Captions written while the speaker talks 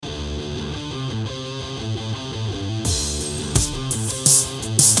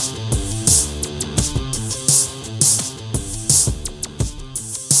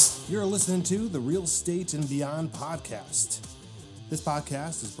listening to the Real Estate and Beyond podcast. This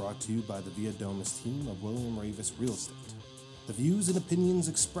podcast is brought to you by the Via Domus team of William Ravis Real Estate. The views and opinions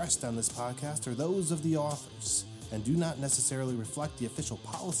expressed on this podcast are those of the authors and do not necessarily reflect the official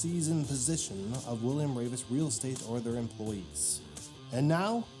policies and position of William Ravis Real Estate or their employees. And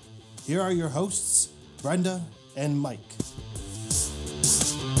now, here are your hosts, Brenda and Mike.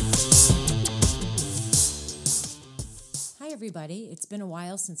 Hi, everybody. It's been a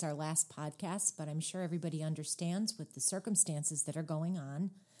while since our last podcast, but I'm sure everybody understands with the circumstances that are going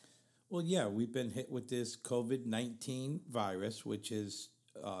on. Well, yeah, we've been hit with this COVID-19 virus, which has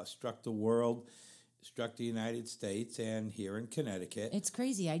struck the world, struck the United States, and here in Connecticut. It's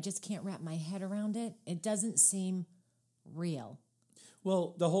crazy. I just can't wrap my head around it. It doesn't seem real.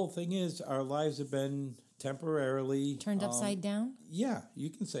 Well, the whole thing is our lives have been temporarily... Turned upside down? Yeah, you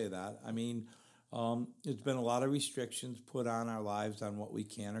can say that. I mean, there's been a lot of restrictions put on our lives on what we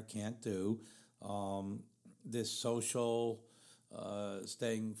can or can't do. This social...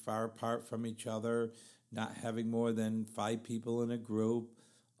 staying far apart from each other, not having more than 5 people in a group.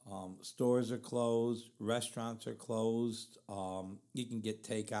 Stores are closed, restaurants are closed. You can get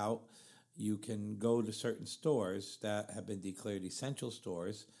takeout. You can go to certain stores that have been declared essential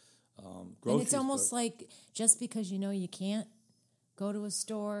stores. And it's almost like just because you know you can't go to a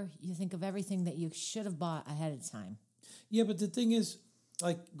store, you think of everything that you should have bought ahead of time. Yeah, but the thing is,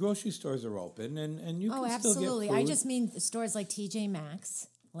 like, grocery stores are open, and you can still get food. I just mean stores like TJ Maxx.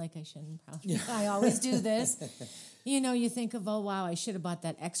 Like I shouldn't probably. Yeah. I always do this. You know, you think of, oh, wow, I should have bought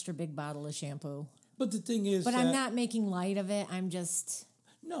that extra big bottle of shampoo. But the thing is... But I'm not making light of it. I'm just...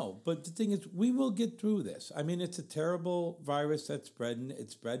 No, but the thing is, we will get through this. I mean, it's a terrible virus that's spreading.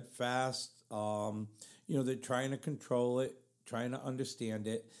 It's spread fast. They're trying to control it, trying to understand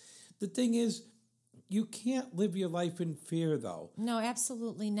it. The thing is, you can't live your life in fear, though. No,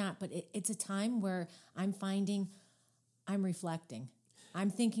 absolutely not. But it's a time where I'm reflecting.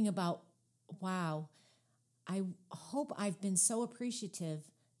 I'm thinking about, wow, I hope I've been so appreciative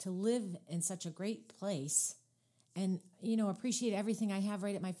to live in such a great place and, appreciate everything I have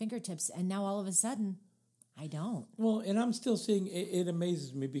right at my fingertips. And now all of a sudden, I don't. Well, and I'm still seeing, it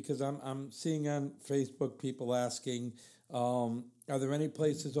amazes me because I'm seeing on Facebook people asking, are there any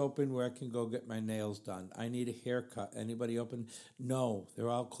places open where I can go get my nails done? I need a haircut. Anybody open? No, they're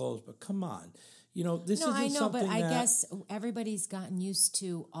all closed. But come on. This isn't something but I guess everybody's gotten used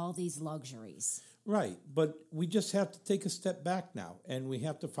to all these luxuries. Right. But we just have to take a step back now. And we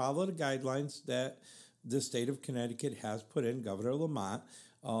have to follow the guidelines that the state of Connecticut has put in, Governor Lamont.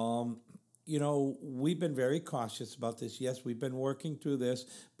 We've been very cautious about this. Yes, we've been working through this,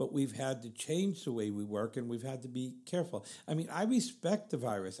 but we've had to change the way we work, and we've had to be careful. I mean, I respect the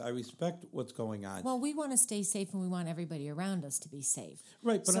virus. I respect what's going on. Well, we want to stay safe, and we want everybody around us to be safe.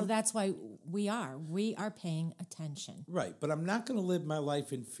 Right. But that's why we are paying attention. Right, but I'm not going to live my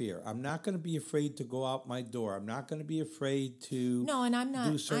life in fear. I'm not going to be afraid to go out my door. I'm not going to be afraid to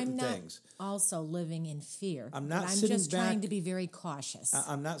do certain things. Also living in fear. I'm just trying to be very cautious.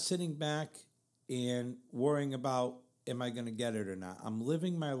 I'm not sitting back and worrying about, am I going to get it or not? I'm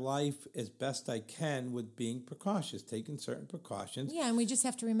living my life as best I can with being precautious, taking certain precautions. Yeah, and we just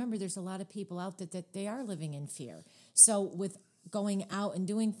have to remember there's a lot of people out there that they are living in fear. So with going out and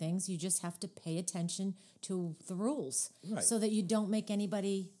doing things, you just have to pay attention to the rules. Right. So that you don't make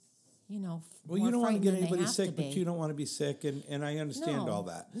anybody, well, you don't want to get anybody sick, but you don't want to be sick, and I understand all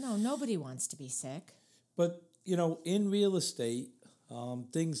that. No, nobody wants to be sick. But, in real estate,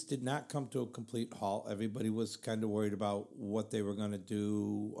 things did not come to a complete halt. Everybody was kind of worried about what they were going to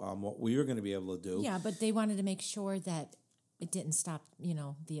do, what we were going to be able to do. Yeah, but they wanted to make sure that it didn't stop,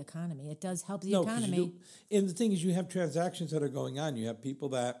 the economy. It does help the economy. And the thing is, you have transactions that are going on. You have people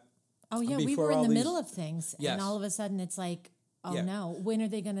that... Oh, yeah, we were in the middle of things. Yes. And all of a sudden it's like, no, when are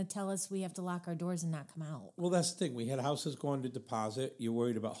they going to tell us we have to lock our doors and not come out? Well, that's the thing. We had houses going to deposit. You're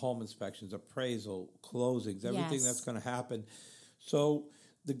worried about home inspections, appraisal, closings, everything that's going to happen. So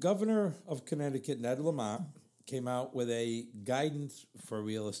the governor of Connecticut, Ned Lamont, came out with a guidance for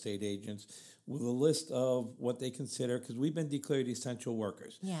real estate agents with a list of what they consider, because we've been declared essential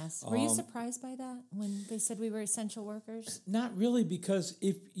workers. Yes. Were you surprised by that when they said we were essential workers? Not really, because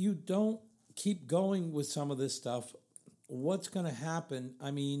if you don't keep going with some of this stuff, what's going to happen?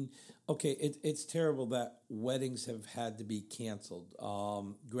 I mean, okay, it's terrible that weddings have had to be canceled,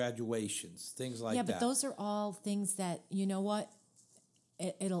 graduations, things like that. Yeah, but those are all things that, you know what?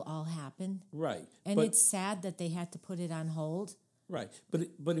 It'll all happen. Right. And it's sad that they had to put it on hold. Right.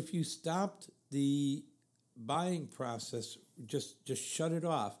 But if you stopped the buying process, just shut it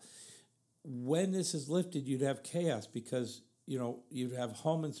off, when this is lifted, you'd have chaos because you'd have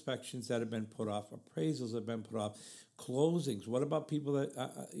home inspections that have been put off, appraisals that have been put off, closings. What about people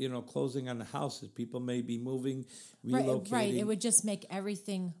that, closing on the houses? People may be moving, relocating. Right. It would just make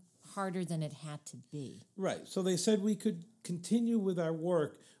everything harder than it had to be. Right. So they said we could continue with our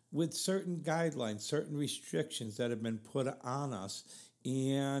work with certain guidelines, certain restrictions that have been put on us.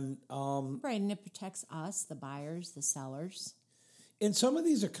 And right, and it protects us, the buyers, the sellers. And some of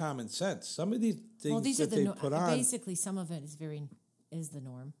these are common sense. Some of these things that they put on. Basically, some of it is the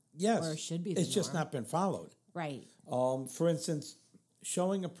norm. Yes. Or should be the norm. It's just not been followed. Right. For instance,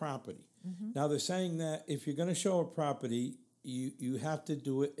 showing a property. Mm-hmm. Now, they're saying that if you're going to show a property, you have to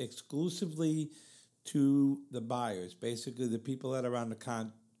do it exclusively to the buyers, basically the people that are on the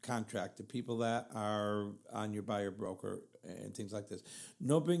contract, the people that are on your buyer broker and things like this.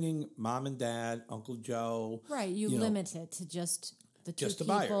 No bringing mom and dad, Uncle Joe. Right, you limit it to just the two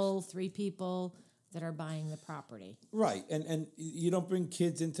people, 3 people that are buying the property. Right, and you don't bring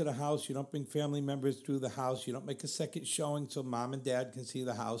kids into the house. You don't bring family members through the house. You don't make a second showing so mom and dad can see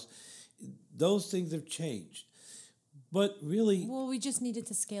the house. Those things have changed. But really... Well, we just needed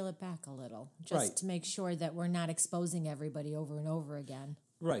to scale it back a little, just to make sure that we're not exposing everybody over and over again.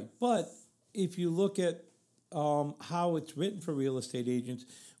 Right, but if you look at how it's written for real estate agents,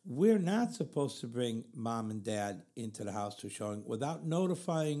 we're not supposed to bring mom and dad into the house to showing without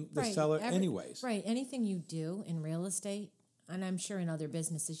notifying the seller anyways. Right. Anything you do in real estate, and I'm sure in other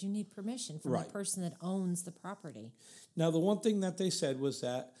businesses, you need permission from the person that owns the property. Now, the one thing that they said was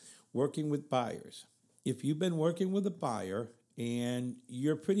that working with buyers, if you've been working with a buyer and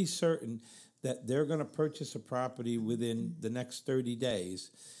you're pretty certain that they're going to purchase a property within the next 30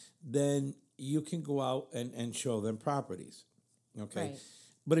 days, then you can go out and show them properties. Okay. Right.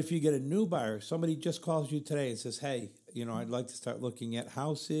 But if you get a new buyer, somebody just calls you today and says, hey, I'd like to start looking at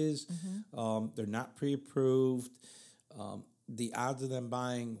houses. Mm-hmm. They're not pre-approved. The odds of them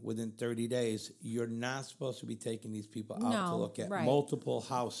buying within 30 days, you're not supposed to be taking these people out to look at multiple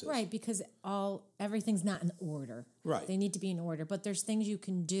houses. Right, because everything's not in order. Right. They need to be in order. But there's things you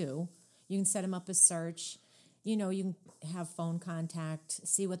can do. You can set them up as search. You can have phone contact,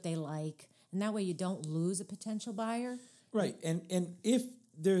 see what they like. And that way you don't lose a potential buyer. Right. And if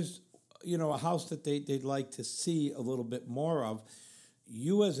there's, a house that they'd like to see a little bit more of,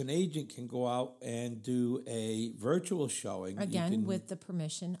 you as an agent can go out and do a virtual showing. Again, with the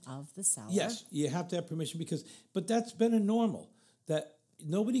permission of the seller. Yes, you have to have permission but that's been a normal, that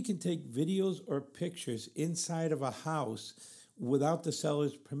nobody can take videos or pictures inside of a house without the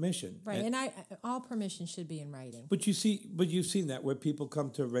seller's permission. Right, and all permission should be in writing. But you've seen that where people come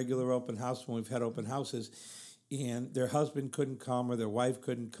to a regular open house when we've had open houses, and their husband couldn't come or their wife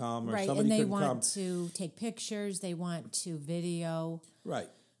couldn't come or somebody couldn't come. And they want to take pictures, they want to video. Right.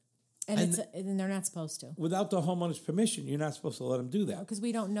 And they're not supposed to. Without the homeowner's permission, you're not supposed to let them do that. Because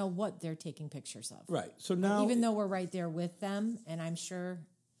we don't know what they're taking pictures of. Right. So now... Even though we're right there with them, and I'm sure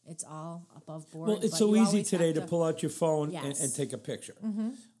it's all above board. Well, it's so easy today to pull out your phone and take a picture.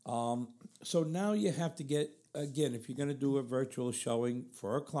 Mm-hmm. So now you have to get, again, if you're going to do a virtual showing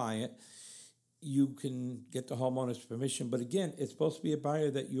for a client, you can get the homeowner's permission. But again, it's supposed to be a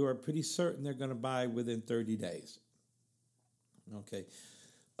buyer that you are pretty certain they're going to buy within 30 days. Okay.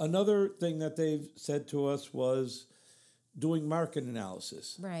 Another thing that they've said to us was doing market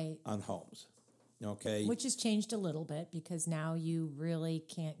analysis on homes. Okay. Which has changed a little bit because now you really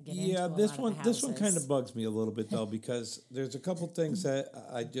can't get into this one kind of bugs me a little bit though because there's a couple things that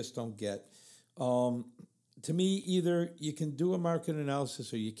I just don't get. To me, either you can do a market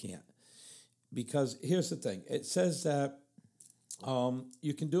analysis or you can't. Because here's the thing. It says that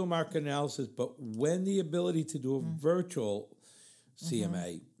you can do a market analysis, but when the ability to do a virtual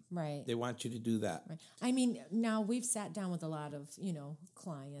CMA, they want you to do that. Right. I mean, now we've sat down with a lot of,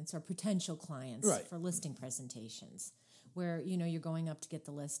 clients or potential clients for listing presentations where, you're going up to get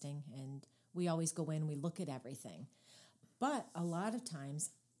the listing and we always go in, we look at everything. But a lot of times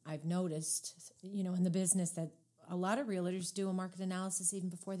I've noticed, in the business that a lot of realtors do a market analysis even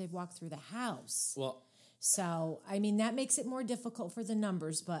before they've walked through the house. Well, so, I mean, that makes it more difficult for the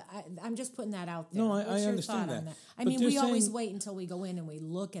numbers, but I'm just putting that out there. No, I understand that. I mean, we always wait until we go in and we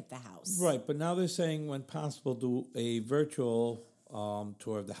look at the house. Right, but now they're saying when possible do a virtual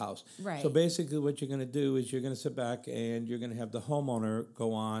tour of the house. Right. So basically what you're going to do is you're going to sit back and you're going to have the homeowner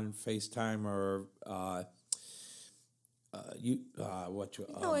go on FaceTime or...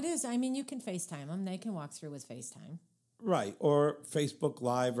 No, it is. I mean, you can FaceTime them. They can walk through with FaceTime. Right, or Facebook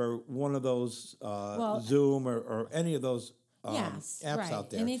Live or one of those Zoom or any of those apps out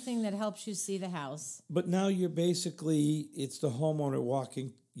there. Anything that helps you see the house. But now it's the homeowner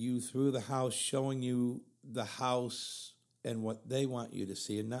walking you through the house, showing you the house and what they want you to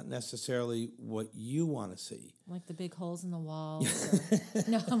see, and not necessarily what you want to see. Like the big holes in the walls.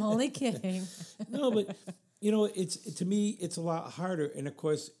 No, I'm only kidding. No, but it's to me, it's a lot harder. And of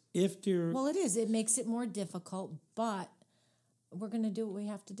course, if you're Well, it is. It makes it more difficult, but we're going to do what we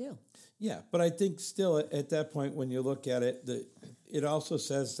have to do. yeah, but I think still at that point, when you look at it, it also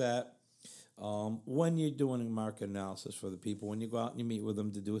says that when you're doing a market analysis for the people, when you go out and you meet with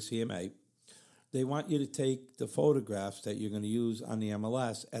them to do a CMA, they want you to take the photographs that you're going to use on the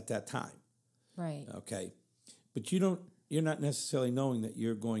MLS at that time. Right. Okay. But you're not necessarily knowing that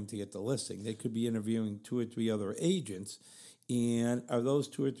you're going to get the listing. They could be interviewing 2 or 3 other agents. And are those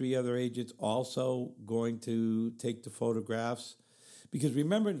 2 or 3 other agents also going to take the photographs? Because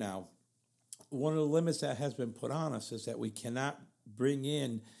remember now, one of the limits that has been put on us is that we cannot bring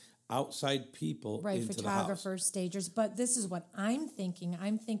in outside people into the house. Photographers, stagers. But this is what I'm thinking.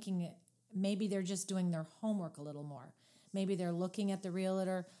 I'm thinking maybe they're just doing their homework a little more. Maybe they're looking at the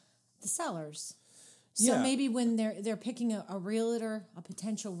realtor, the sellers. So Yeah. maybe when they're picking a realtor, a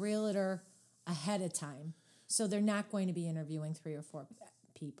potential realtor ahead of time. So they're not going to be interviewing 3 or 4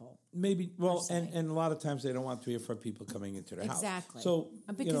 people. Maybe, well, and a lot of times they don't want 3 or 4 people coming into their house. Exactly. So,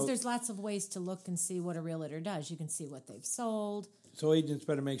 because there's lots of ways to look and see what a realtor does. You can see what they've sold. So agents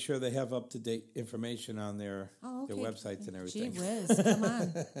better make sure they have up-to-date information on their Okay. websites and everything. Gee whiz, come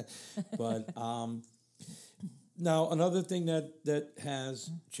on. But now another thing that has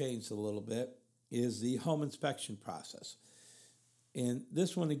changed a little bit is the home inspection process. And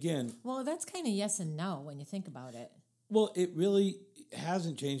this one again, Well, that's kind of yes and no when you think about it. well, it really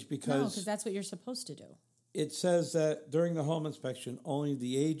hasn't changed No, because because that's what you're supposed to do. it says that during the home inspection, only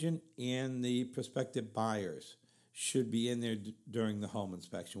the agent and the prospective buyers should be in there during the home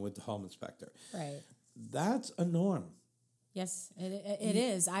inspection with the home inspector. Right. That's a norm. Yes, it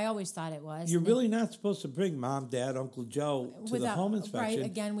is. I always thought it was. You're And really not supposed to bring Mom, Dad, Uncle Joe to the home inspection. Right,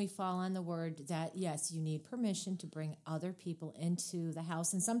 again, we fall on the word that, yes, you need permission to bring other people into the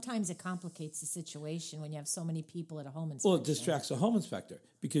house. And sometimes it complicates the situation when you have so many people at a home inspection. Well, it distracts the home inspector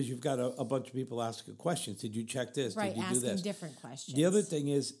because you've got a bunch of people asking questions. Did you check this? Right, Did you do asking this? different questions. The other thing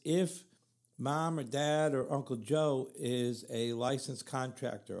is if Mom or Dad or Uncle Joe is a licensed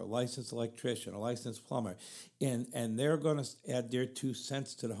contractor, a licensed electrician, a licensed plumber, and they're going to add their 2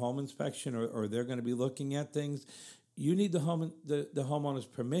 cents to the home inspection or they're going to be looking at things, you need the homeowner's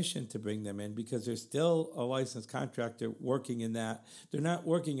permission to bring them in because they're still a licensed contractor working in that. They're not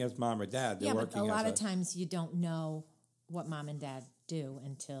working as Mom or Dad. They're yeah, working but a lot as of times you don't know what Mom and Dad do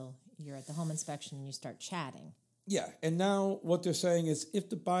until you're at the home inspection and you start chatting. Yeah, and now what they're saying is if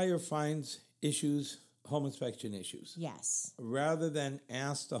the buyer finds issues, home inspection issues, Yes. rather than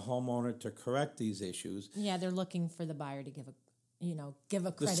ask the homeowner to correct these issues, Yeah, they're looking for the buyer to give a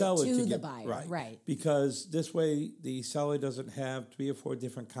the credit seller to the get, buyer. Right. Because this way the seller doesn't have 3 or 4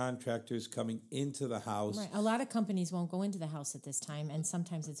 different contractors coming into the house. Right. A lot of companies won't go into the house at this time, and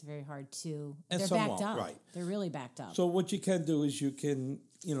sometimes it's very hard to. And They're some backed won't, up. right. They're really backed up. So what you can do is you can,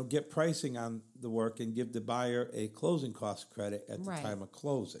 get pricing on the work and give the buyer a closing cost credit at the Right. time of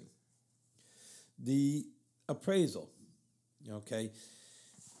closing. The appraisal, okay,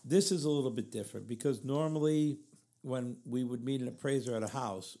 this is a little bit different because normally when we would meet an appraiser at a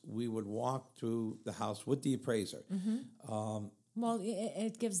house, we would walk through the house with the appraiser. Well,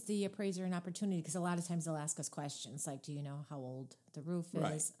 it gives the appraiser an opportunity because a lot of times they'll ask us questions like, do you know how old the roof is?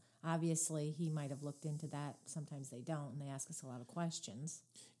 Right. Obviously, he might have looked into that. Sometimes they don't, and they ask us a lot of questions.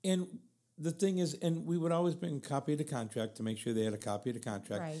 And the thing is, and we would always bring a copy of the contract to make sure they had a copy of the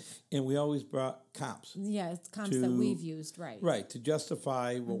contract. Right. And we always brought comps. Yeah, it's comps that we've used, right. Right, to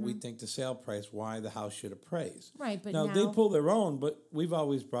justify what we think the sale price, why the house should appraise. Right, but now now they pull their own, but we've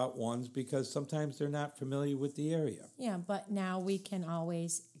always brought ones because sometimes they're not familiar with the area. Yeah, but now we can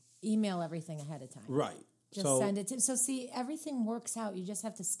always email everything ahead of time. Right. Just send it to. So see, everything works out. You just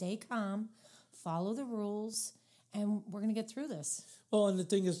have to stay calm, follow the rules, and we're going to get through this. Well, and the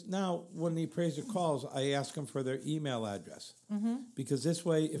thing is now when the appraiser calls, I ask them for their email address. Because this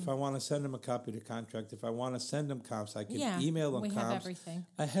way, if I want to send them a copy of the contract, if I want to send them comps, I can email them we comps have everything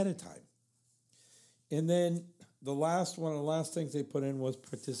ahead of time. And then the last things they put in was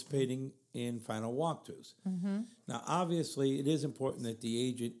participating in final walkthroughs. Now, obviously, it is important that the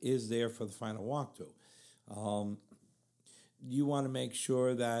agent is there for the final walkthrough. You want to make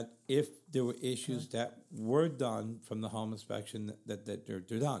sure that if there were issues that were done from the home inspection, that they're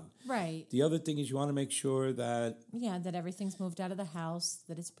done. right. The other thing is you want to make sure that Yeah, that everything's moved out of the house,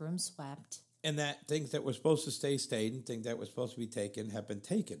 that it's broom swept. and that things that were supposed to stayed, and things that were supposed to be taken have been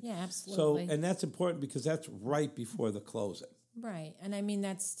taken. Yeah, absolutely. So, and that's important because that's right before the closing. Right. And I mean,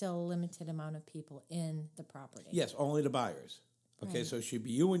 that's still a limited amount of people in the property. Yes, only the buyers. Okay, Right. so it should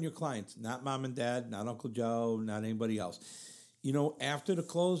be you and your clients, not mom and dad, not Uncle Joe, not anybody else. After the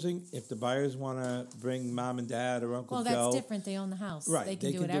closing, if the buyers want to bring mom and dad or Uncle Well, Joe. that's different. They own the house. Right, They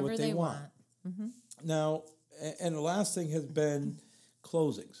can do what whatever they want. Now, and the last thing has been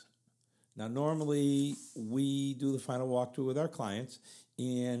closings. Now, normally we do the final walkthrough with our clients,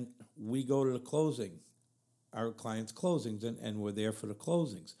 and we go to the closing, our clients' closings, and we're there for the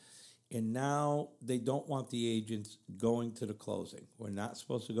closings. And now they don't want the agents going to the closing. We're not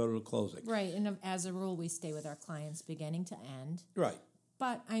supposed to go to the closing. Right. And as a rule, we stay with our clients beginning to end. Right.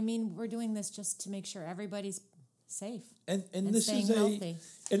 But I mean, we're doing this just to make sure everybody's safe. And And this staying is healthy.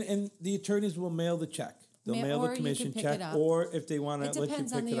 and the attorneys will mail the check. They'll mail or the you commission can pick check, it up. or if they want to It let you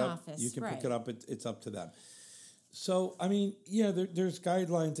depends on pick it the up, office, you can right. pick it up. It's up to them. So, I mean, yeah, there's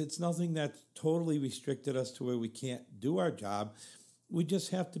guidelines. It's nothing that's totally restricted us to where we can't do our job. We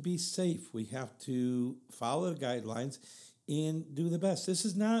just have to be safe. We have to follow the guidelines and do the best. This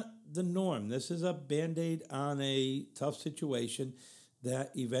is not the norm. This is a Band-Aid on a tough situation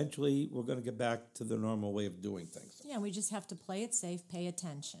that eventually we're going to get back to the normal way of doing things. Yeah, we just have to play it safe, pay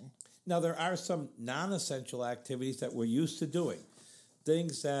attention. Now, there are some non-essential activities that we're used to doing,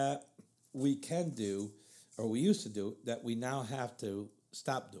 things that we can do or we used to do that we now have to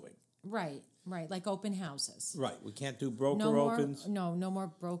stop doing. Right. Like open houses. Right. We can't do broker No more, opens. no more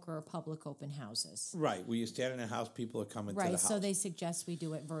broker or public open houses. Right. Where you stand in a house, people are coming to the Right, house. so they suggest we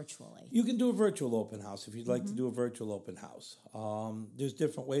do it virtually. You can do a virtual open house if you'd like to do a virtual open house. There's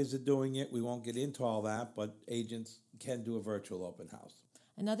different ways of doing it. We won't get into all that, but agents can do a virtual open house.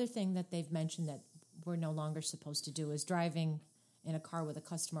 Another thing that they've mentioned that we're no longer supposed to do is driving in a car with a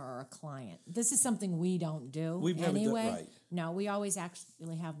customer or a client. This is something we don't do We've never done- anyway. right. No, we always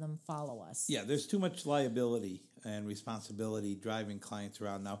actually have them follow us. Yeah, there's too much liability and responsibility driving clients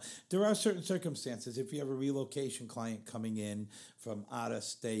around now. There are certain circumstances. If you have a relocation client coming in from out of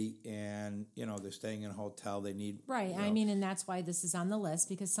state and, they're staying in a hotel, they need... Right, I mean, and that's why this is on the list,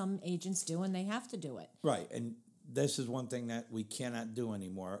 because some agents do and they have to do it. Right, and this is one thing that we cannot do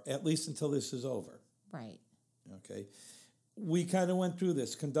anymore, at least until this is over. Right. Okay. We kind of went through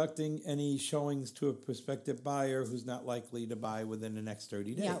this, conducting any showings to a prospective buyer who's not likely to buy within the next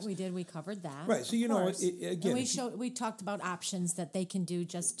 30 days. Yeah, we did. We covered that. Right, so of course. again... And we talked about options that they can do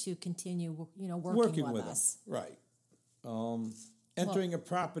just to continue, working with us. Them. Right. Entering a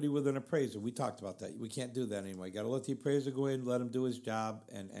property with an appraiser. We talked about that. We can't do that anymore. You got to let the appraiser go in, let him do his job,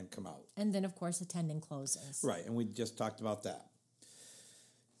 and come out. And then, of course, attending closings. Right, and we just talked about that.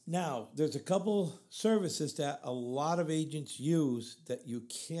 Now, there's a couple services that a lot of agents use that you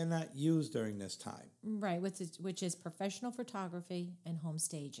cannot use during this time. Right, which is professional photography and home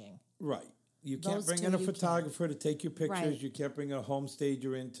staging. Right. You can't Those bring two in a you photographer to take your pictures. Right. You can't bring a home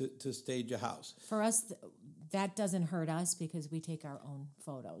stager in to stage a house. For us, that doesn't hurt us because we take our own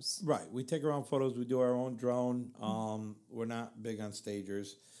photos. Right. We take our own photos. We do our own drone. We're not big on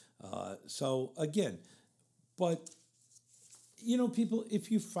stagers. So, again, but... people, if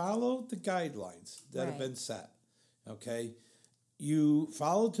you follow the guidelines that have Right. been set, okay, you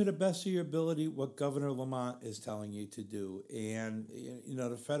follow to the best of your ability what Governor Lamont is telling you to do and,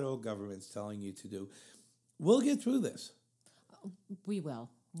 the federal government's telling you to do, we'll get through this. We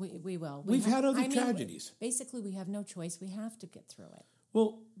will. We will. We've had other tragedies. Basically, we have no choice. We have to get through it.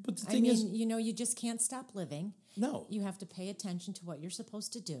 Well, but the thing is... you just can't stop living. No. You have to pay attention to what you're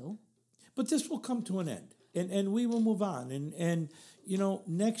supposed to do. But this will come to an end. And we will move on. And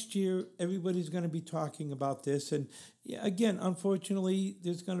next year, everybody's going to be talking about this. And again, unfortunately,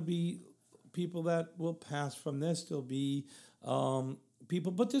 there's going to be people that will pass from this. There'll be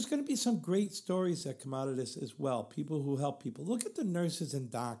people, but there's going to be some great stories that come out of this as well. People who help people. Look at the nurses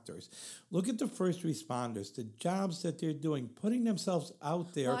and doctors. Look at the first responders, the jobs that they're doing, putting themselves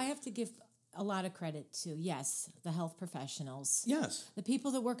out there. Well, I have to give a lot of credit to, yes, the health professionals. Yes. The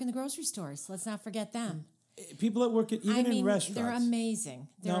people that work in the grocery stores. Let's not forget them. People that work in restaurants. They're amazing.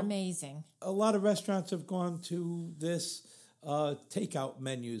 They're Now, amazing. A lot of restaurants have gone to this takeout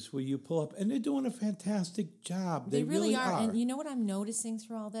menus where you pull up, and they're doing a fantastic job. They really are. And you know what I'm noticing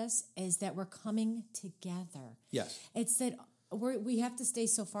through all this is that we're coming together. Yes. It's that we have to stay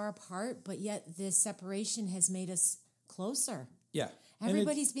so far apart, but yet this separation has made us closer. Yeah.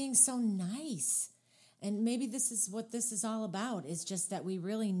 Everybody's being so nice. And maybe this is what this is all about, is just that we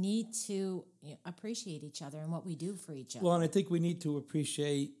really need to appreciate each other and what we do for each other. Well, and I think we need to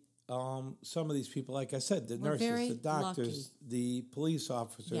appreciate some of these people, like I said, the nurses, the doctors, the police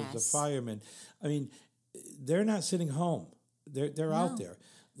officers, the firemen. I mean, they're not sitting home. They're out there.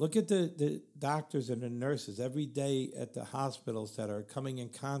 Look at the doctors and the nurses every day at the hospitals that are coming in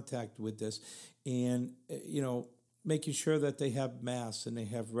contact with this, and making sure that they have masks and they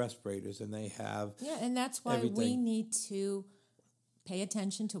have respirators and they have and that's why everything. We need to pay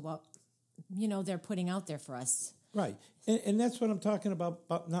attention to what they're putting out there for us. Right. And that's what I'm talking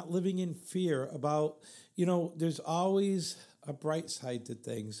about not living in fear, about, there's always a bright side to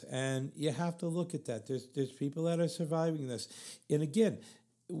things, and you have to look at that. There's people that are surviving this. And again,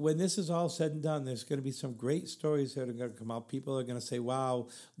 when this is all said and done, there's going to be some great stories that are going to come out. People are going to say, wow,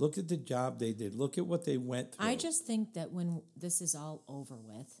 look at the job they did. Look at what they went through. I just think that when this is all over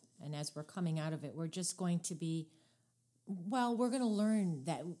with, and as we're coming out of it, we're just going to be, we're going to learn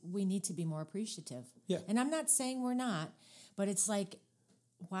that we need to be more appreciative. Yeah. And I'm not saying we're not, but it's like,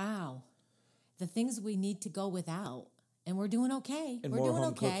 wow, the things we need to go without, and we're doing okay. And we're more doing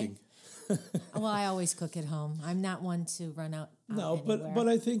home okay. cooking. Well, I always cook at home. I'm not one to run out. No, anywhere. but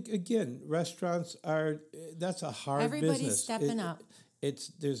I think, again, restaurants that's a hard Everybody's business. stepping up.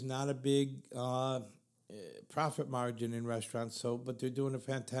 There's not a big profit margin in restaurants, but they're doing a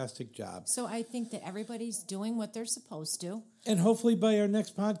fantastic job. So I think that everybody's doing what they're supposed to. And hopefully by our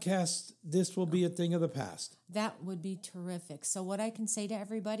next podcast, this will be a thing of the past. That would be terrific. So what I can say to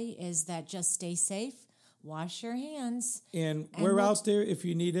everybody is that just stay safe, wash your hands. And we're out there. If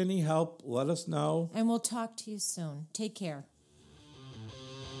you need any help, let us know. And we'll talk to you soon. Take care.